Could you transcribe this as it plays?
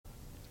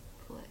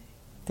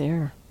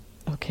There.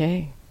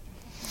 Okay.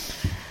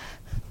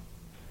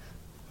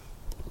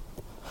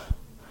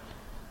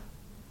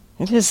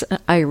 It is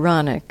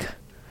ironic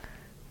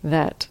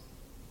that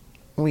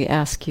we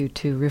ask you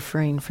to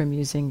refrain from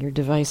using your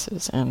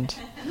devices, and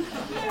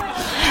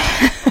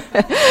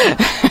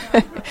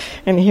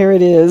and here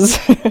it is,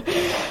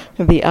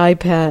 the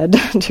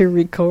iPad to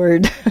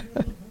record.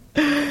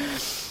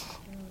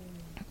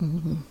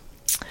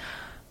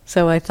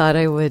 So I thought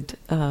I would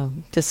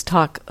just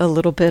talk a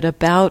little bit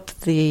about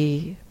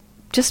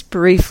just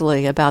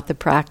briefly about the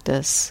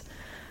practice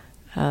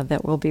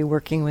that we'll be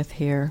working with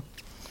here,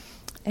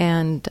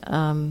 and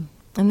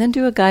then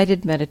do a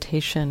guided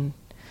meditation,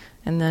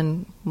 and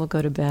then we'll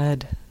go to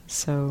bed.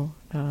 So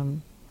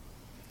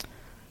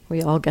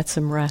we all get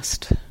some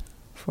rest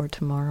for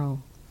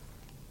tomorrow.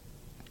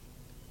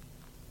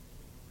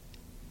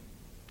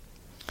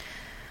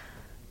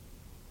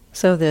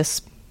 So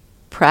this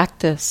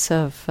practice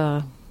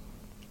of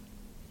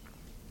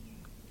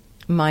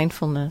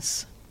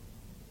mindfulness,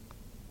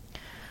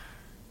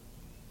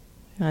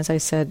 as I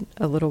said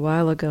a little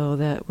while ago,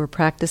 that we're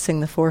practicing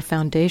the 4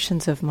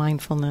 foundations of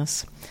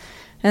mindfulness.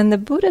 And the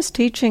Buddha's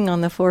teaching on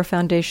the 4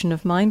 foundations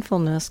of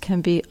mindfulness can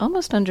be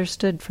almost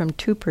understood from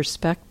 2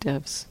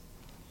 perspectives.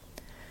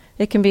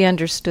 It can be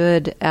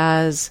understood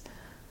as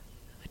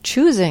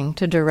choosing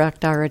to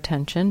direct our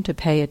attention, to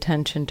pay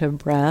attention to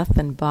breath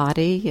and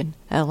body and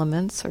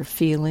elements or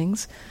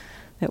feelings,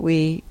 that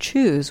we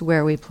choose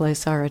where we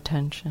place our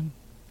attention.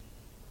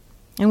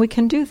 And we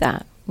can do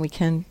that. We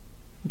can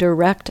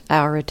direct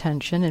our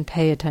attention and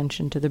pay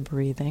attention to the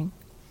breathing.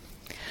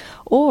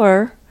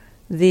 Or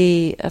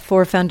the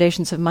 4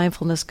 foundations of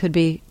mindfulness could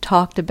be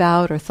talked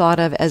about or thought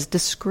of as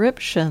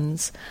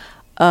descriptions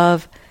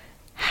of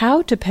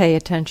how to pay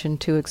attention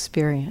to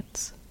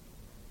experience.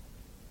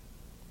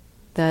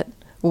 That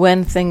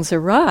when things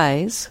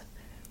arise,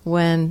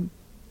 when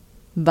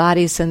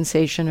body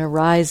sensation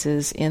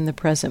arises in the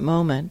present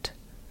moment,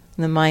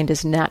 and the mind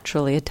is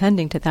naturally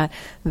attending to that,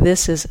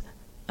 this is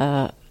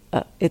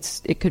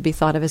it could be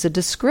thought of as a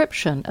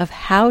description of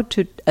how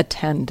to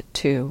attend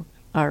to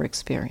our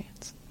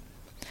experience.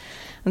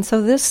 And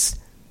so this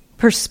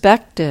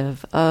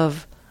perspective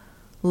of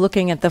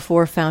looking at the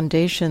 4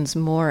 foundations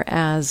more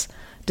as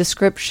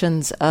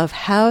descriptions of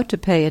how to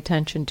pay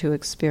attention to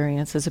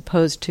experience as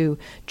opposed to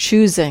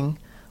choosing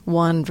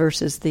one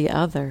versus the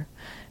other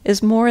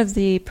is more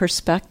the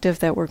perspective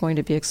that we're going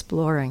to be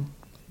exploring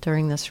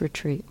during this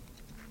retreat.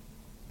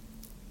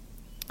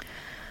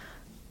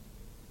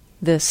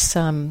 This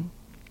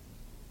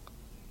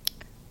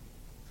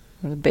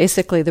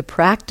basically the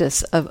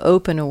practice of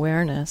open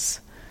awareness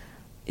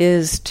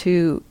is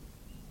to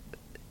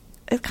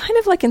kind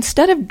of like,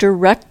 instead of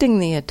directing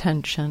the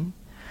attention,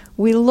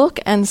 we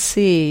look and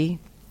see,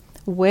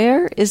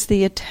 where is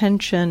the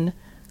attention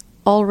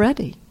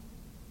already?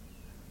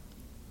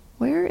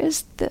 Where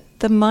is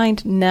the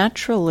mind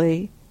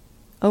naturally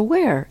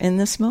aware in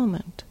this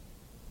moment?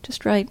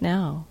 Just right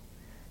now.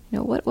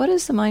 What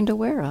is the mind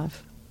aware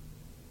of?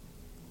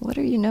 What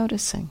are you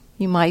noticing?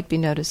 You might be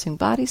noticing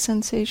body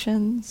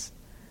sensations,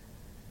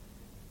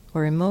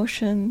 or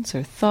emotions,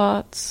 or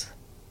thoughts.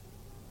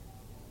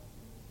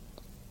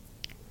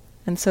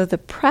 And so the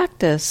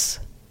practice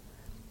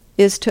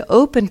is to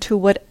open to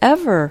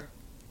whatever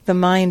the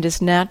mind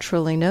is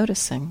naturally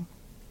noticing,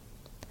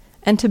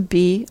 and to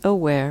be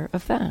aware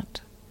of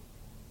that.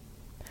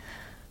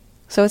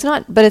 So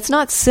it's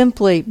not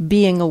simply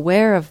being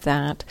aware of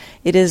that.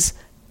 It is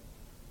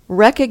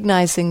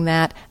recognizing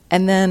that,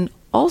 and then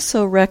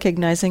also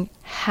recognizing,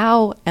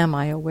 how am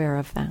I aware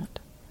of that?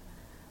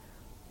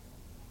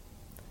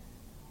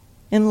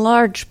 In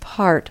large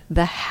part,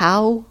 the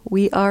how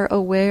we are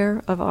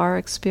aware of our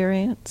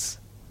experience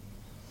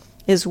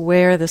is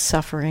where the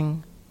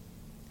suffering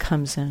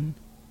comes in.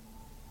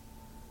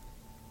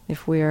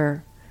 If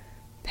we're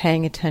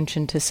paying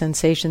attention to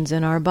sensations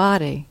in our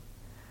body,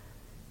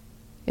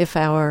 if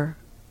our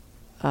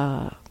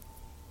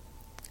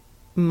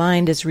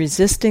mind is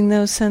resisting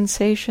those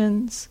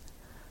sensations,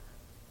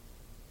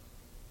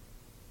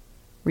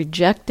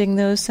 rejecting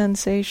those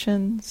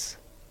sensations,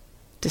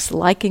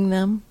 disliking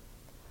them,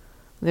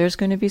 there's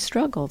going to be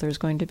struggle, there's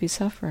going to be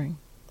suffering.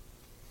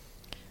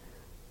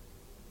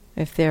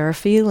 If there are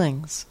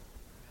feelings,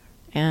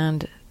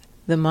 and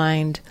the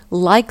mind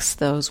likes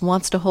those,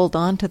 wants to hold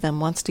on to them,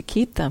 wants to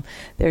keep them,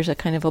 there's a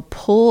kind of a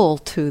pull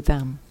to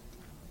them.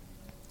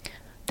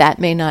 That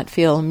may not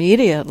feel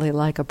immediately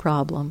like a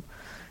problem,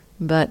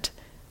 but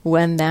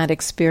when that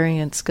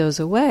experience goes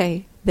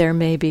away, there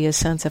may be a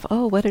sense of,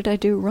 oh, what did I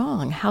do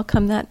wrong? How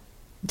come that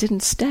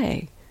didn't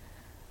stay?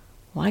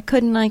 Why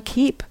couldn't I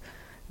keep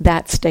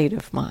that state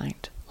of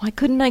mind? Why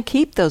couldn't I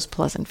keep those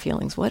pleasant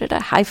feelings?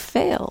 I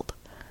failed.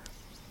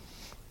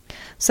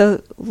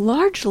 So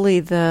largely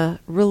the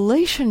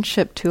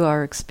relationship to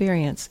our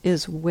experience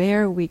is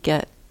where we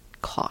get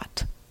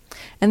caught.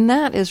 And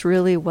that is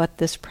really what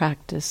this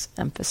practice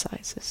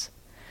emphasizes.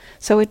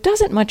 So it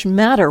doesn't much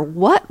matter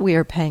what we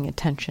are paying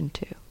attention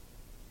to,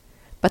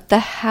 but the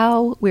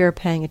how we are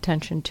paying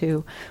attention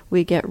to,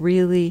 we get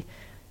really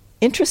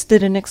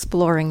interested in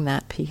exploring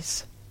that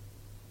piece.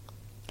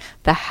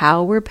 The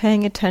how we're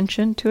paying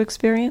attention to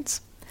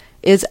experience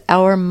is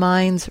our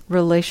mind's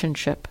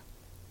relationship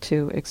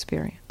to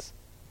experience.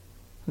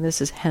 And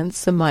this is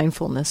hence the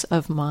mindfulness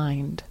of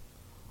mind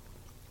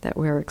that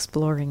we're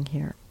exploring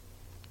here.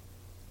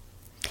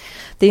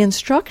 The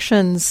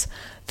instructions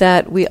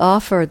that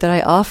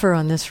I offer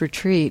on this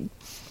retreat,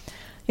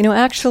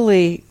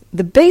 actually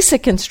the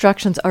basic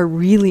instructions are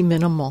really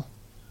minimal.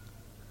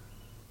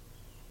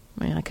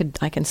 I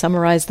can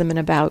summarize them in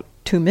about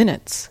 2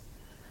 minutes.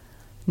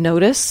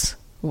 Notice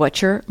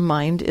what your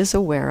mind is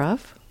aware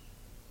of.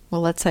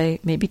 Well, let's say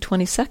maybe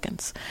 20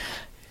 seconds.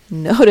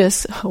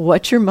 Notice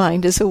what your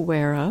mind is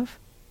aware of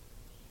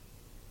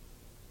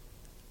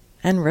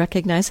and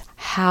recognize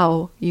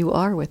how you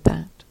are with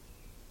that.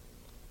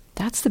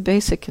 That's the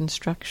basic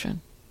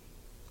instruction.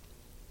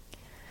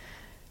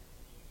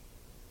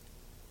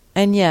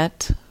 And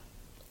yet,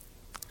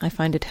 I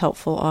find it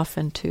helpful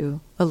often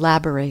to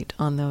elaborate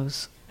on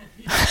those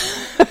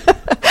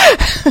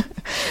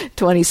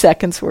 20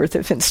 seconds worth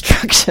of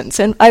instructions.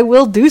 And I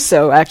will do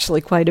so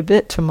actually quite a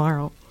bit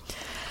tomorrow.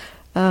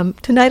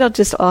 Tonight I'll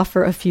just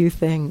offer a few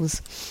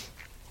things.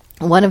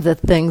 One of the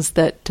things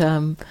that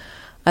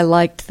I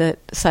liked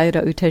that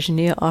Sayadaw U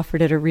Tejaniya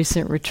offered at a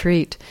recent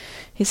retreat,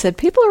 he said,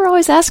 people are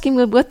always asking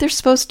me what they're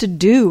supposed to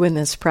do in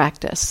this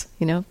practice,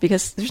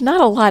 because there's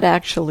not a lot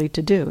actually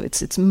to do.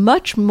 It's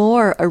much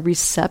more a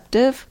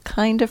receptive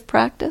kind of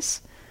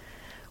practice.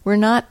 We're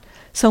not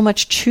so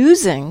much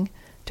choosing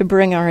to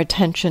bring our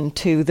attention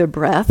to the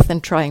breath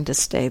and trying to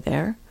stay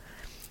there.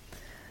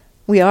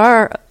 We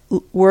are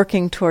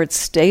working towards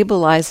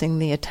stabilizing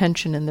the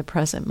attention in the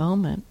present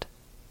moment.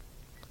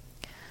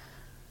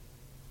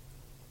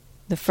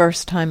 The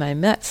first time I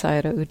met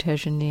Sayadaw U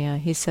Tejaniya,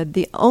 he said,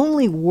 the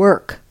only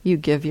work you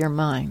give your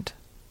mind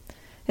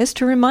is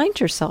to remind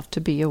yourself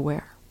to be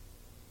aware.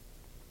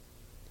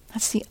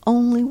 That's the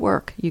only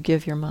work you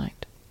give your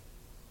mind.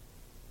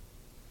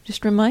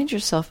 Just remind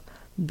yourself,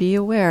 be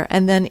aware,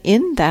 and then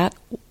in that,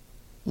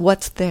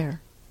 what's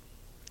there?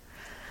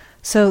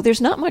 So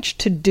there's not much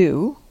to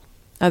do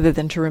other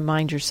than to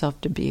remind yourself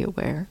to be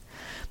aware.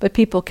 But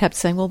people kept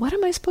saying, well, what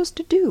am I supposed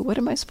to do? What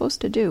am I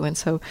supposed to do? And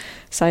so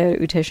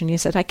Sayadaw U Tejaniya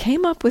said, I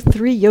came up with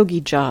 3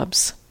 yogi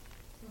jobs.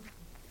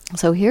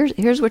 So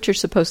here's what you're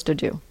supposed to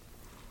do.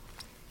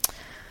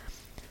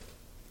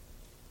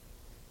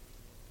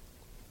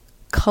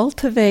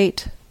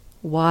 Cultivate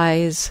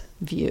wise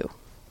view.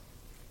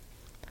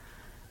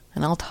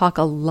 And I'll talk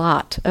a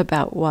lot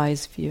about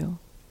wise view.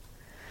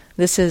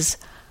 This is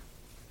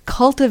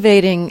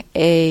cultivating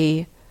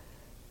a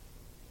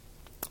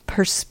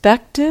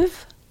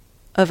perspective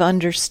of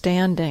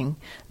understanding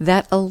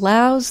that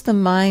allows the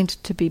mind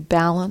to be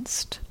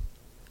balanced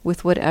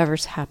with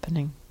whatever's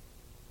happening.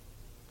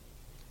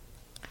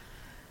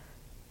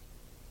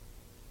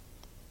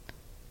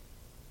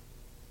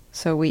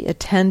 So we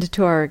attend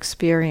to our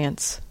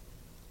experience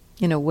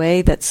in a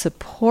way that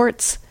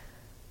supports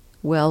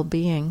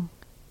well-being,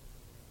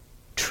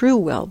 true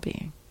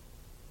well-being.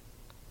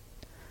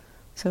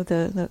 So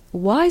the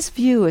wise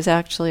view is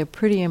actually a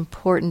pretty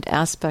important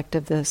aspect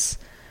of this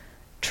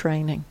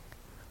training.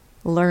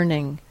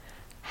 Learning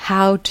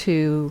how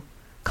to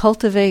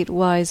cultivate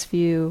wise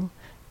view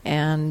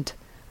and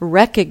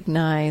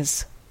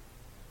recognize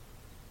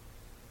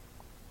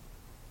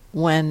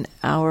when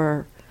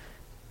our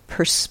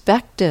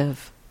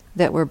perspective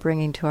that we're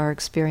bringing to our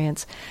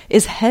experience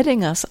is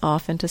heading us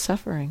off into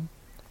suffering.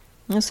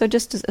 And so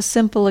just a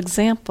simple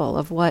example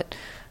of what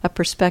a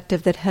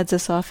perspective that heads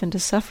us off into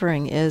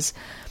suffering is,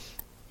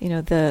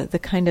 the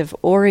kind of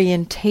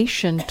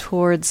orientation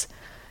towards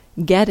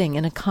getting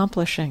and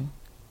accomplishing.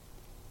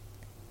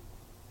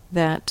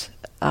 That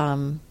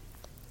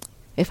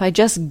if I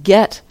just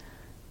get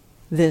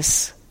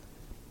this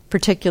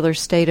particular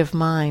state of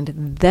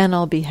mind, then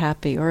I'll be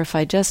happy. Or if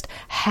I just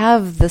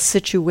have the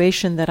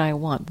situation that I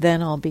want,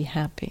 then I'll be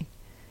happy.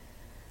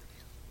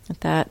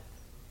 That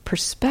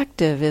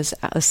perspective is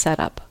a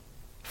setup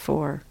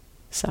for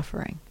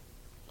suffering.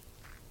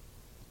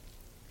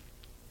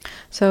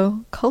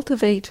 So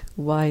cultivate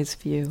wise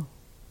view.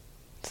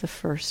 It's the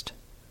first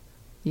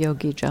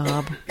yogi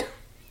job.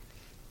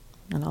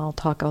 And I'll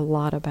talk a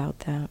lot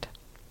about that.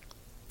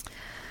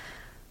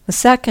 The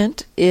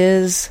second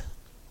is,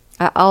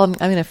 I'm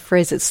going to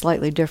phrase it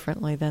slightly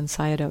differently than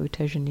Sayadaw U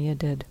Tejaniya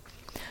did.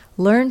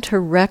 Learn to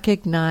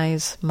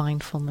recognize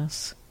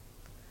mindfulness.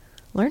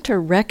 Learn to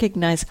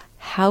recognize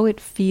how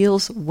it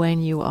feels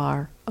when you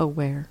are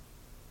aware.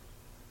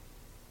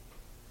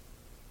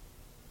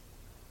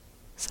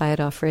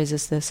 Sayadaw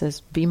phrases this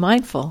as, be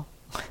mindful.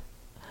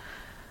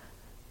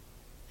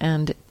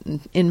 And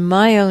in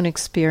my own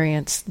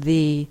experience,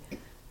 the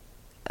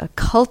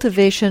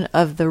cultivation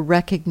of the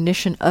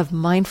recognition of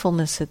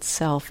mindfulness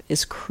itself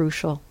is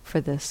crucial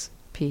for this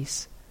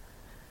piece.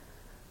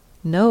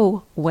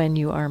 Know when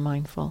you are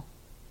mindful.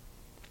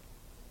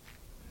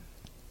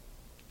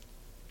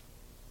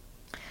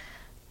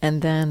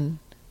 And then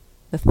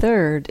the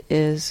third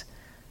is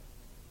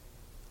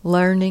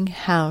learning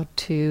how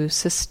to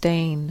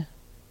sustain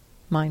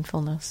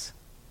mindfulness,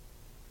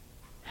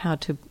 how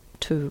to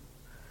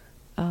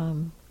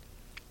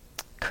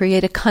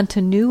create a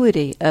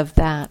continuity of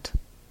that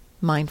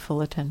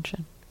mindful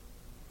attention,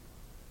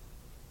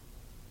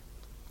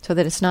 so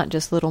that it's not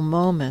just little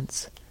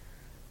moments,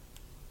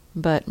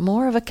 but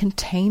more of a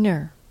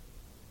container.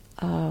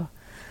 The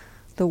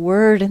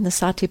word in the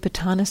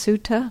Satipatthana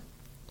Sutta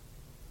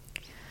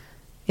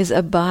is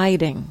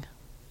abiding,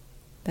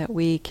 that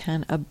we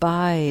can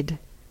abide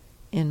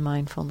in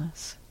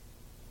mindfulness.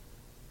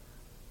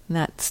 And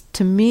that's,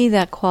 to me,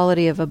 that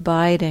quality of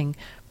abiding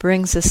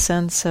brings a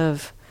sense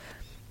of,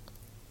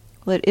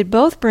 it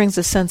both brings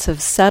a sense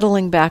of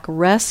settling back,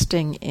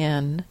 resting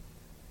in,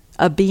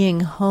 a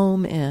being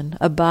home in.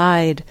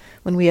 Abide,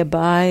 when we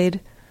abide,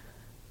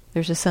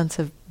 there's a sense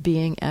of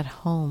being at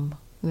home.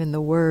 Even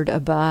the word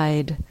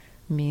abide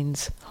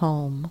means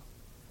home.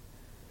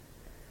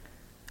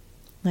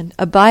 And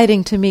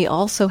abiding to me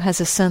also has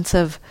a sense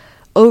of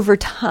over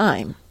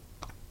time.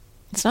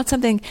 It's not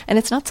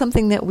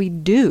something that we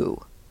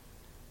do,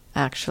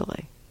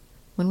 actually.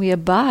 When we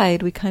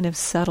abide, we kind of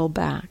settle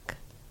back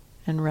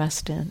and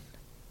rest in.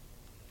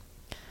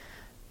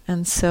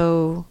 And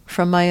so,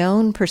 from my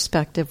own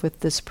perspective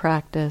with this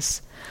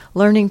practice,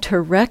 learning to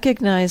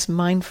recognize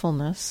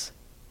mindfulness,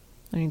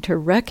 learning to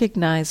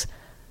recognize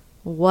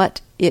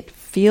what it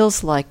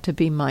feels like to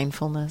be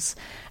mindfulness,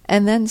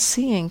 and then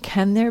seeing,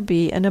 can there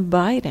be an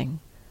abiding,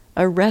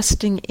 a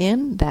resting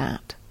in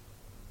that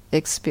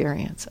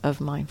experience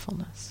of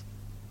mindfulness?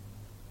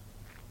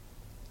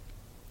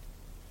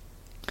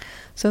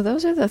 So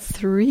those are the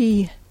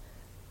three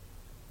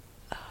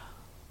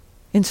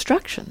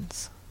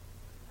instructions.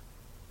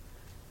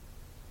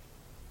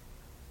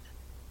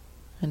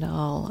 And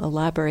I'll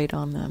elaborate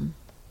on them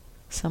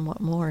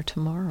somewhat more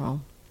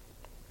tomorrow.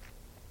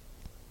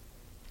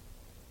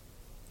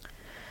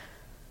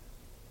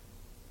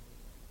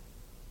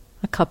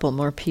 A couple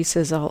more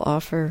pieces I'll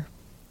offer.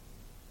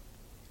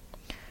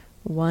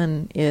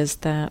 One is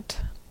that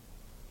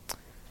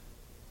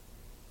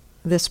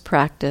this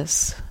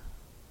practice,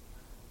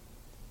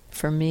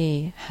 for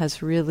me,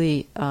 has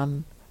really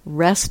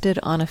rested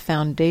on a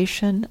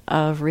foundation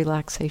of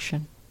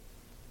relaxation.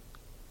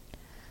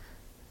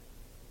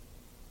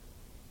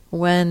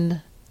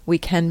 When we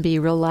can be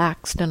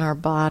relaxed in our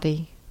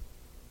body,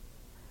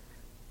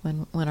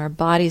 when our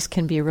bodies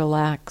can be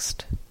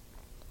relaxed,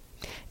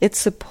 it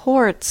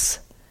supports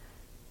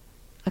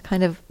a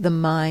kind of the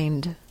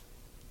mind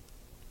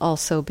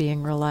also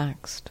being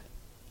relaxed.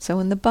 So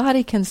when the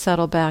body can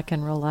settle back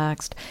and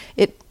relaxed,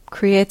 it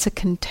creates a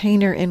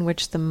container in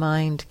which the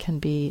mind can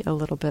be a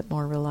little bit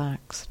more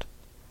relaxed.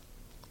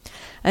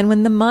 And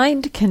when the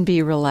mind can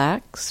be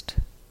relaxed,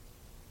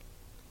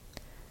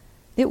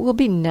 it will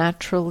be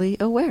naturally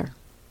aware.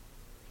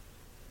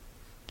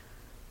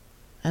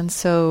 And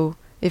so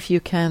if you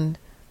can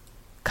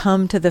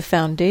come to the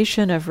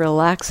foundation of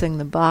relaxing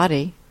the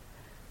body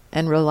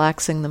and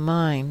relaxing the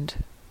mind,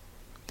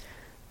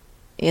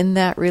 in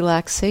that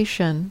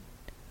relaxation,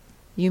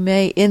 you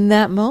may in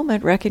that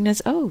moment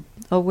recognize, oh,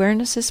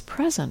 awareness is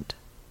present.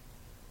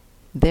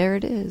 There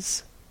it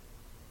is.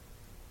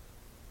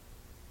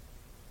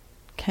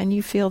 Can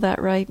you feel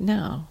that right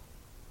now?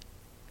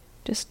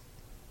 Just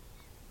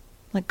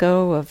let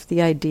go of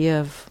the idea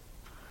of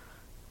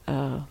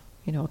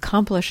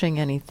accomplishing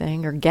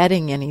anything or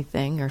getting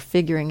anything or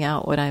figuring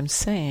out what I'm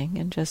saying,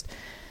 and just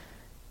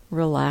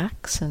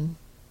relax. And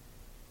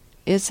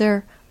is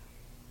there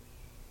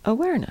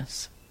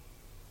awareness?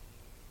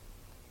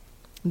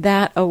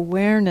 That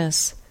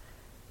awareness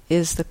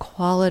is the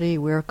quality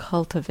we're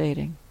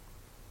cultivating.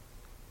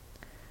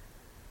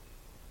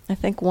 I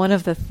think one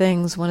of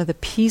the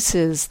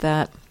pieces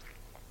that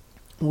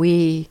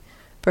we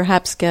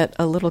perhaps get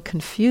a little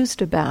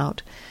confused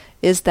about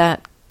is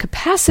that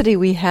capacity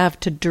we have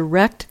to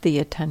direct the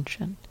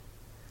attention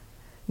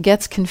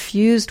gets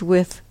confused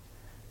with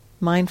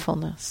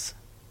mindfulness.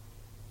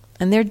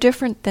 And they're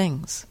different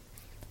things.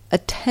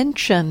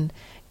 Attention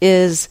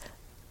is,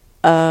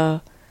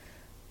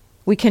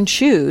 we can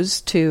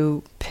choose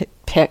to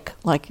pick,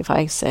 like if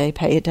I say,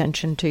 pay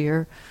attention to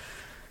your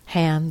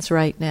hands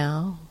right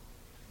now,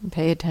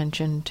 pay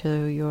attention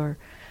to your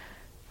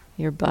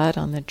butt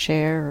on the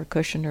chair or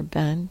cushion or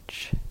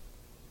bench.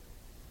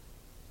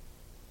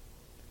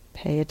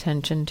 Pay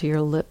attention to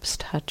your lips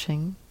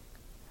touching.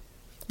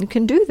 You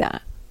can do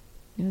that.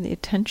 The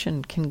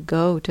attention can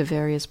go to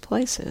various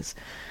places.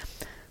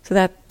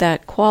 So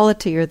that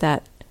quality or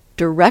that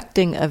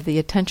directing of the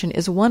attention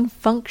is one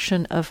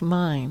function of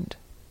mind.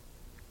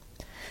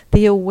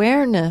 The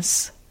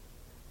awareness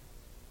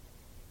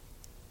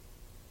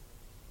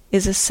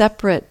is a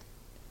separate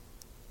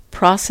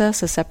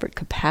process, a separate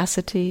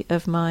capacity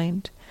of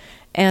mind.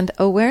 And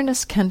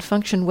awareness can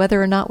function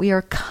whether or not we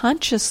are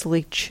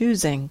consciously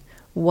choosing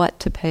what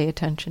to pay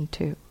attention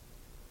to.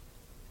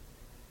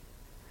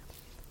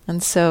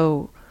 And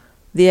so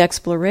the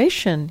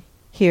exploration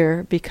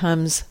here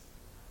becomes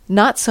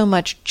not so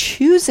much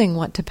choosing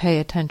what to pay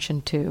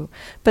attention to,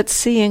 but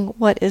seeing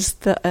what is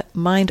the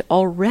mind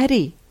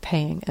already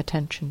paying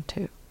attention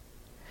to.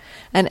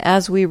 And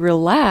as we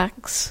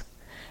relax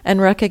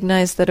and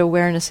recognize that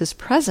awareness is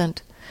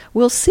present,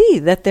 we'll see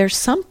that there's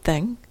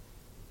something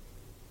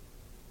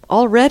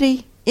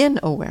already in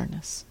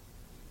awareness.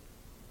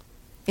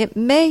 It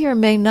may or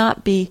may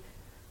not be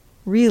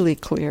really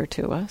clear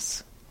to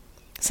us.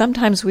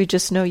 Sometimes we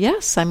just know,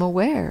 yes, I'm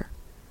aware.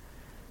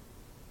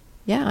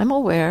 Yeah, I'm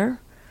aware.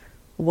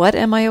 What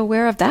am I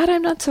aware of? That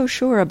I'm not so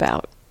sure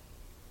about.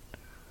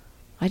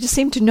 I just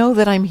seem to know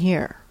that I'm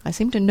here. I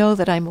seem to know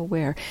that I'm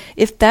aware.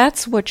 If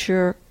that's what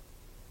you're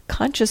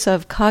conscious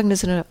of,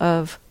 cognizant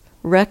of,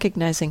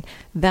 recognizing,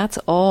 that's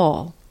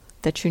all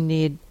that you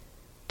need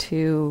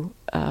to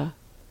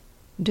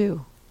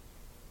do.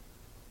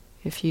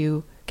 If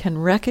you can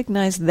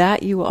recognize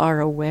that you are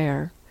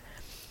aware,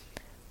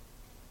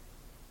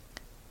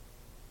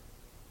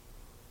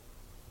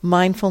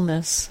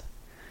 mindfulness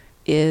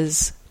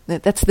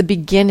that's the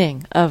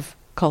beginning of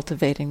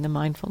cultivating the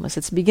mindfulness.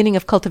 It's the beginning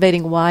of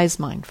cultivating wise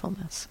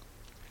mindfulness.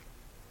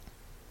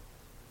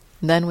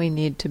 Then we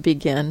need to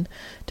begin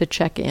to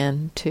check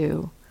in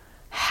to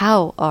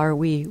how are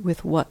we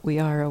with what we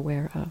are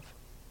aware of.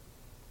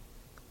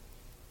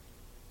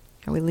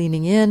 Are we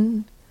leaning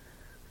in,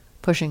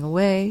 pushing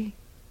away,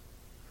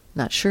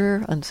 not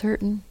sure,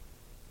 uncertain,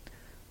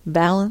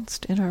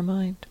 balanced in our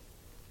mind?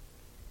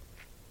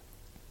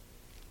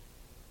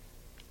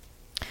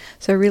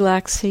 So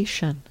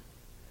relaxation.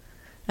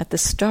 At the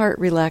start,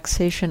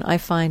 relaxation I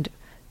find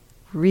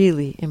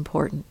really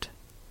important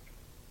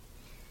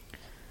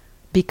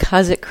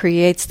because it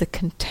creates the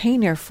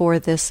container for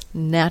this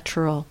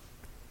natural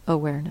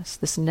awareness,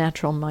 this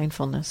natural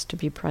mindfulness to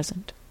be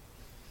present.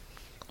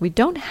 We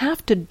don't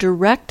have to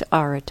direct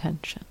our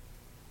attention.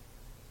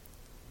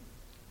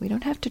 We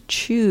don't have to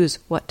choose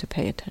what to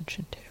pay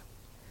attention to.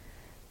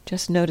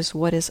 Just notice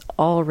what is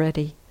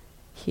already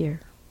here.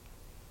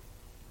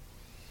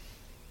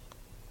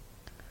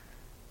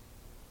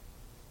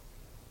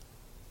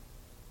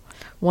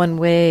 One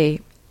way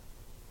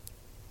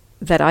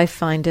that I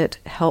find it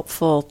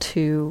helpful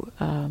to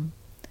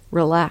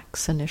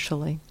relax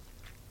initially,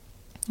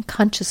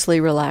 consciously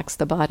relax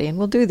the body, and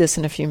we'll do this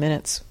in a few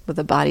minutes with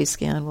a body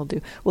scan.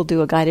 We'll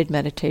do a guided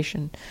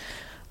meditation,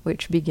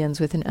 which begins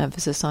with an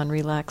emphasis on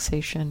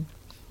relaxation.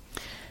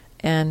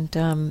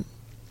 And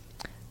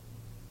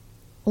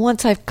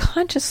once I've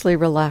consciously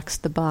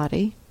relaxed the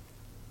body,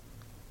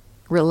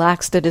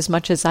 relaxed it as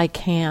much as I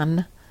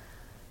can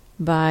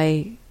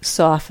by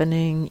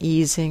softening,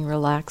 easing,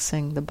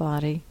 relaxing the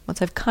body.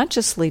 Once I've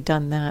consciously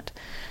done that,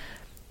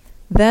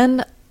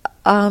 then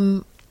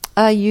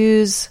I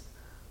use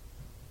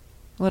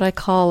what I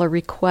call a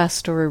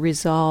request or a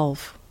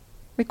resolve.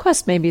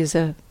 Request maybe is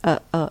a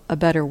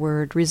better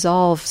word.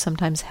 Resolve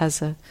sometimes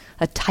has a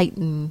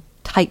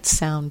tight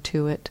sound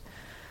to it.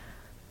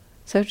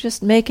 So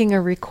just making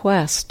a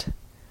request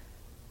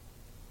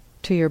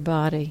to your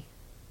body.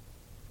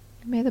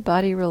 May the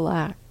body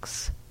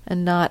relax,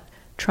 and not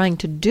trying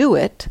to do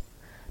it,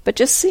 but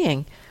just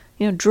seeing.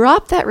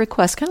 Drop that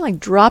request, kind of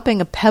like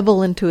dropping a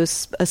pebble into a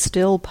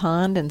still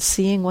pond and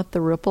seeing what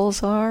the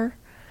ripples are.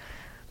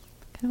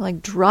 Kind of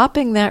like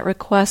dropping that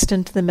request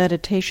into the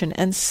meditation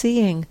and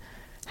seeing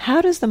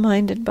how does the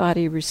mind and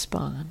body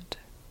respond.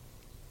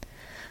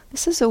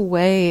 This is a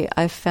way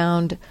I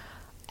found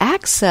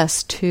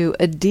access to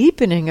a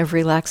deepening of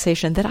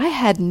relaxation that I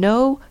had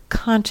no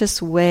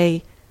conscious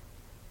way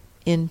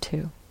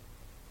into.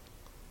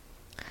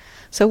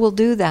 So we'll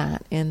do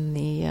that in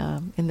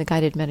the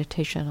guided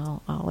meditation.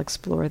 I'll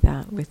explore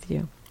that with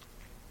you.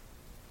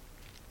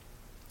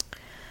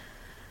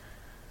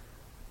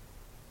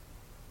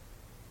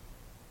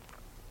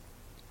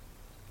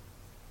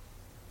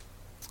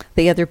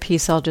 The other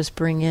piece I'll just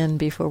bring in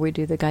before we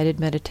do the guided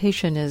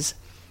meditation is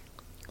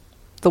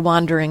the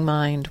wandering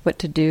mind, what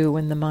to do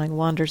when the mind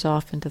wanders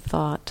off into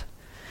thought.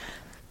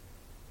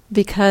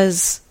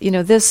 Because,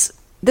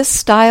 this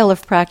style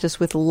of practice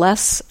with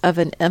less of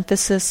an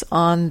emphasis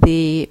on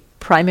the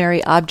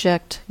primary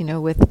object,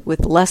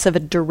 with less of a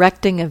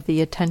directing of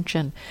the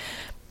attention,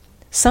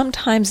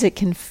 sometimes it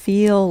can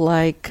feel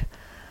like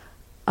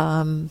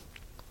the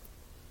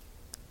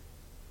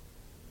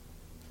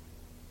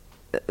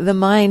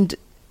mind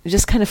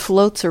just kind of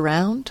floats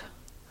around,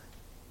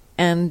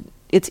 and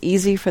it's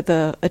easy for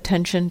the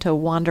attention to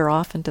wander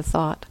off into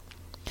thought.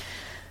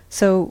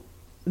 So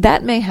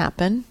that may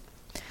happen,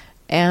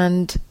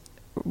 and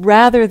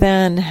rather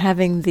than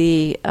having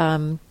the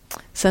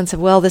sense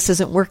of, well, this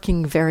isn't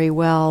working very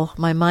well,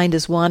 my mind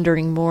is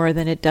wandering more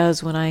than it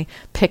does when I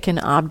pick an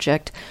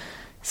object,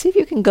 see if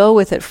you can go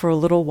with it for a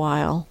little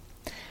while.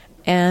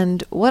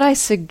 And what I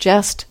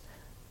suggest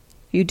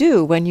you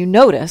do when you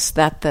notice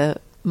that the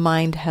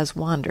mind has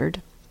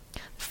wandered,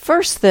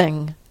 first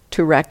thing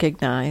to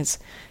recognize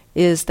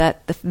is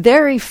that the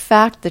very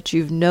fact that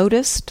you've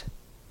noticed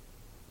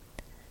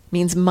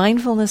means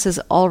mindfulness is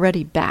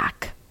already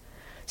back.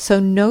 So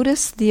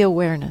notice the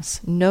awareness,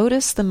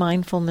 notice the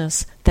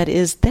mindfulness that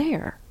is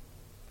there,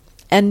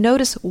 and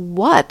notice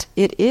what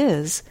it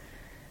is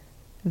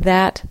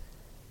that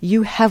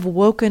you have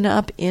woken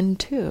up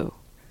into.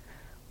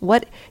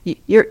 What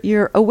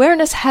your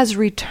awareness has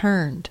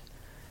returned.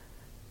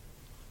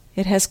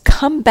 It has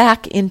come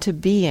back into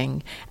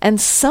being,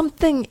 and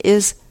something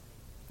is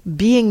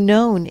being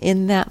known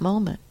in that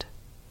moment.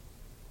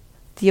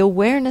 The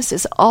awareness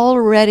is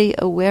already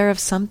aware of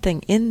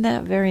something in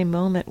that very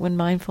moment when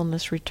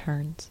mindfulness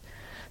returns.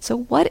 So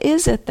what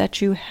is it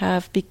that you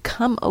have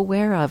become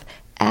aware of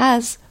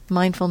as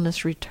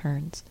mindfulness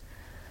returns?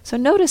 So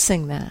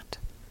noticing that.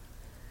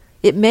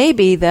 It may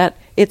be that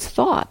it's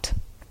thought.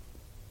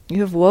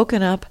 You have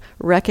woken up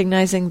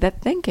recognizing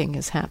that thinking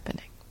is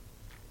happening.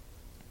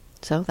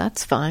 So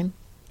that's fine.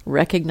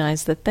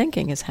 Recognize that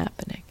thinking is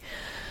happening.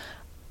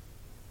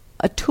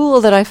 A tool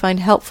that I find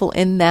helpful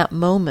in that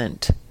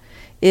moment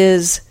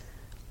is,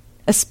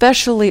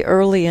 especially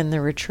early in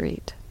the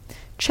retreat,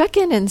 check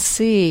in and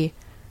see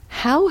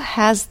how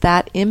has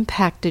that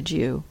impacted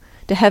you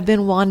to have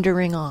been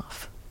wandering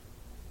off.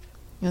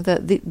 You know,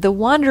 the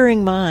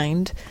wandering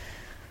mind,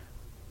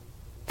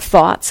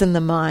 thoughts in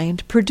the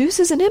mind,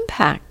 produces an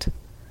impact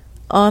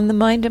on the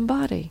mind and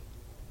body.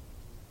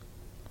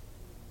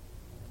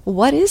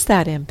 What is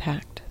that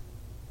impact?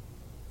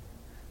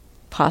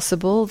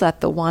 Possible that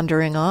the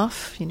wandering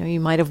off, you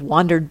might have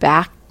wandered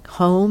back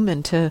home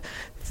into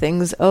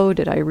things,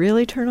 did I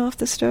really turn off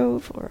the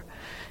stove? Or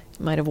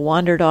you might have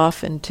wandered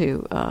off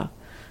into,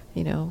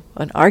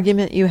 an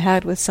argument you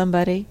had with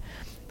somebody.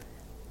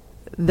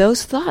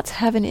 Those thoughts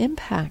have an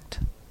impact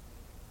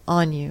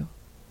on you.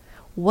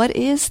 What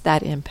is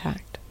that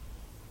impact?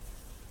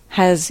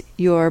 Has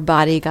your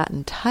body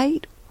gotten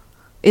tight?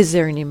 Is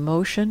there an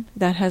emotion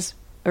that has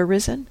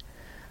arisen?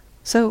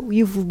 So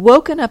you've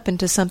woken up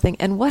into something,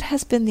 and what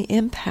has been the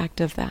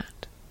impact of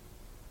that?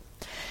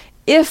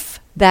 If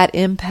that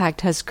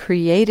impact has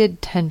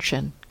created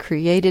tension,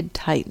 created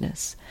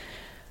tightness,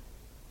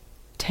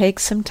 take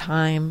some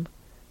time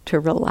to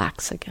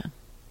relax again.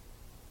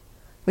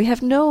 We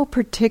have no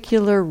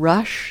particular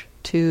rush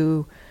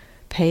to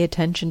pay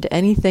attention to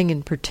anything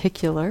in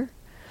particular.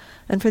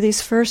 And for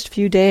these first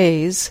few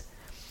days,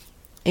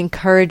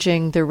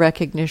 encouraging the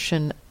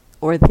recognition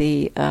or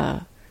the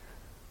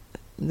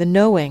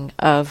knowing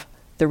of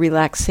the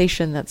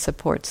relaxation that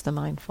supports the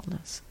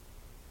mindfulness.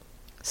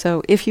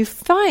 So if you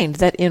find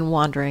that in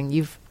wandering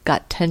you've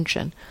got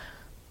tension,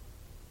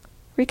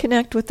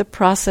 reconnect with the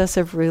process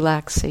of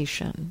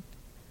relaxation.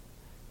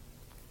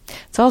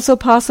 It's also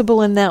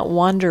possible in that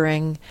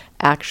wandering,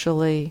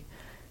 actually,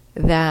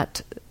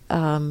 that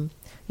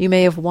you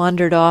may have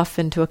wandered off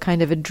into a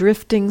kind of a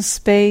drifting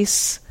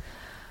space,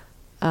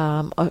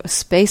 a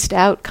spaced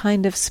out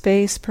kind of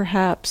space,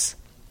 perhaps.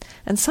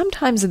 And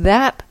sometimes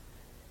that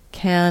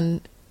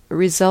can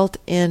result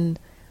in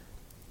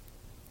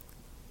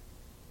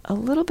a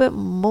little bit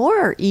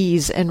more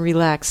ease and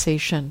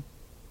relaxation.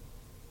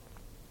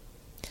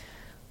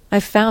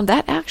 I've found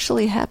that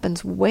actually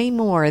happens way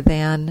more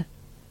than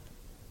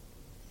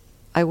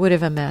I would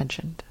have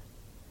imagined.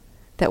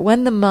 That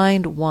when the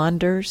mind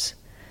wanders,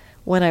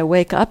 when I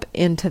wake up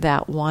into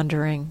that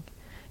wandering,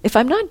 if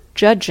I'm not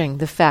judging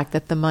the fact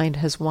that the mind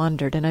has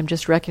wandered and I'm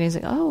just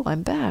recognizing,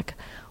 I'm back,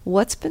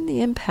 what's been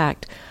the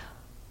impact?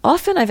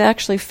 Often I've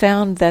actually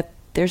found that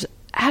there's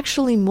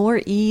actually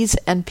more ease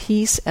and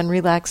peace and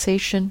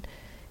relaxation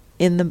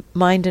in the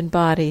mind and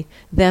body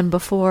than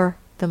before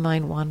the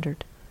mind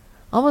wandered.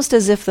 Almost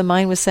as if the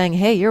mind was saying,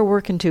 hey, you're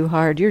working too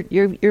hard.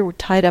 You're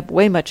tied up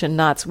way much in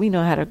knots. We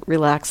know how to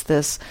relax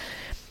this.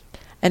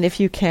 And if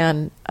you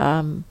can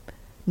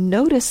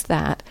notice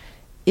that,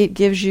 it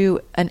gives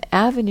you an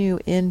avenue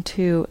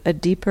into a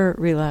deeper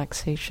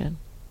relaxation.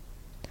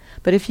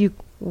 But if you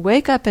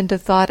wake up into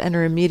thought and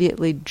are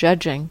immediately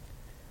judging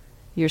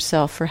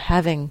yourself for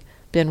having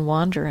been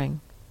wandering,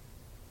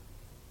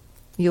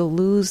 you'll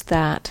lose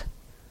that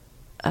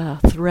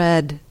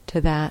thread to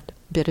that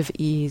bit of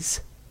ease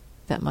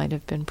that might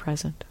have been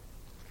present.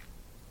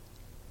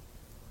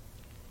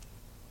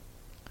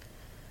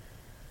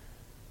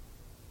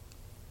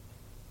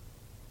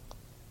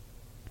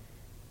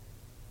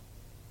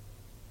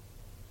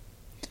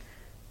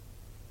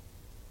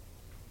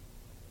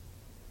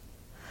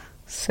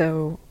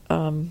 So,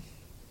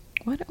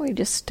 why don't we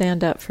just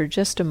stand up for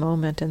just a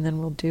moment, and then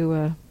we'll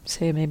do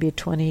maybe a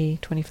 20,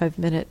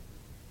 25-minute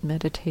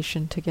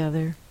meditation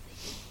together.